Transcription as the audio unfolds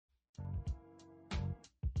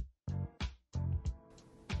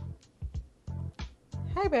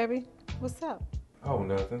Hey, baby. What's up? Oh,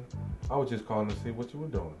 nothing. I was just calling to see what you were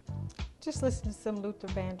doing. Just listening to some Luther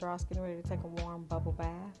Vandross getting ready to take a warm bubble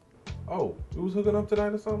bath. Oh, you was hooking up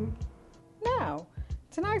tonight or something? No,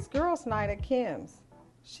 tonight's girls' night at Kim's.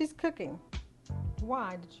 She's cooking.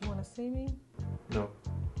 Why? Did you want to see me? No.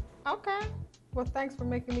 Okay. Well, thanks for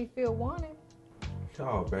making me feel wanted.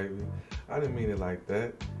 Oh, baby. I didn't mean it like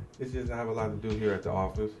that. It's just I have a lot to do here at the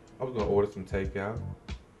office. I was going to order some takeout.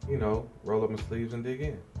 Roll up my sleeves and dig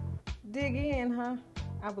in. Dig in, huh?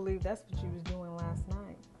 I believe that's what you was doing last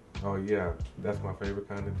night. Oh, yeah. That's my favorite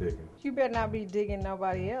kind of digging. You better not be digging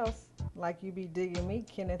nobody else like you be digging me,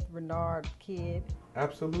 Kenneth Renard kid.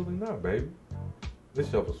 Absolutely not, baby.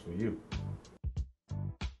 This shuffle's for you.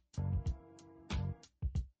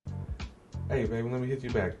 Hey, baby, let me hit you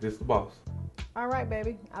back. This the boss. All right,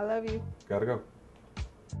 baby. I love you. Gotta go.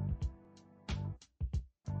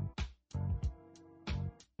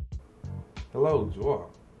 Hello, Joa.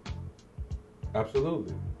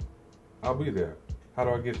 Absolutely. I'll be there. How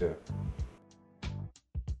do I get there?